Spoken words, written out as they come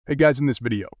Hey guys, in this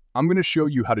video, I'm going to show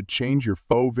you how to change your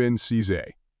FOV in CS2.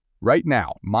 Right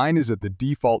now, mine is at the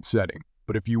default setting,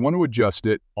 but if you want to adjust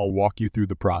it, I'll walk you through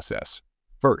the process.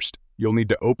 First, you'll need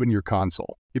to open your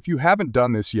console. If you haven't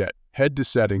done this yet, head to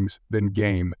Settings, then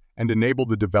Game, and enable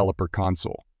the Developer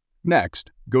Console.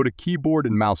 Next, go to Keyboard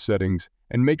and Mouse Settings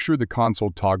and make sure the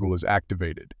console toggle is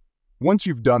activated. Once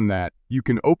you've done that, you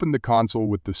can open the console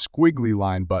with the squiggly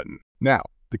line button. Now,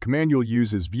 the command you'll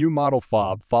use is Viewmodel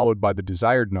FOV followed by the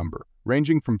desired number,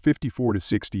 ranging from 54 to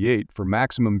 68 for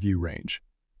maximum view range.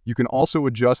 You can also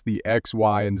adjust the X,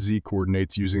 Y, and Z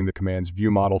coordinates using the commands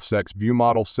Viewmodel SEX,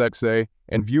 Viewmodel SEX-A,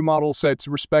 and Viewmodel SEX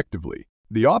respectively.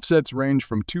 The offsets range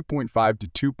from 2.5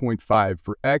 to 2.5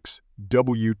 for X,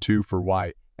 W2 for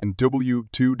Y, and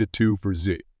W2 to 2 for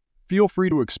Z. Feel free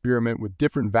to experiment with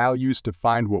different values to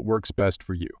find what works best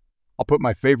for you. I'll put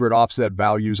my favorite offset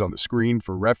values on the screen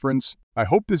for reference. I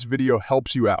hope this video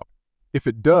helps you out. If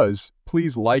it does,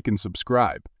 please like and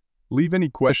subscribe. Leave any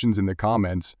questions in the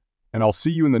comments, and I'll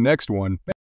see you in the next one.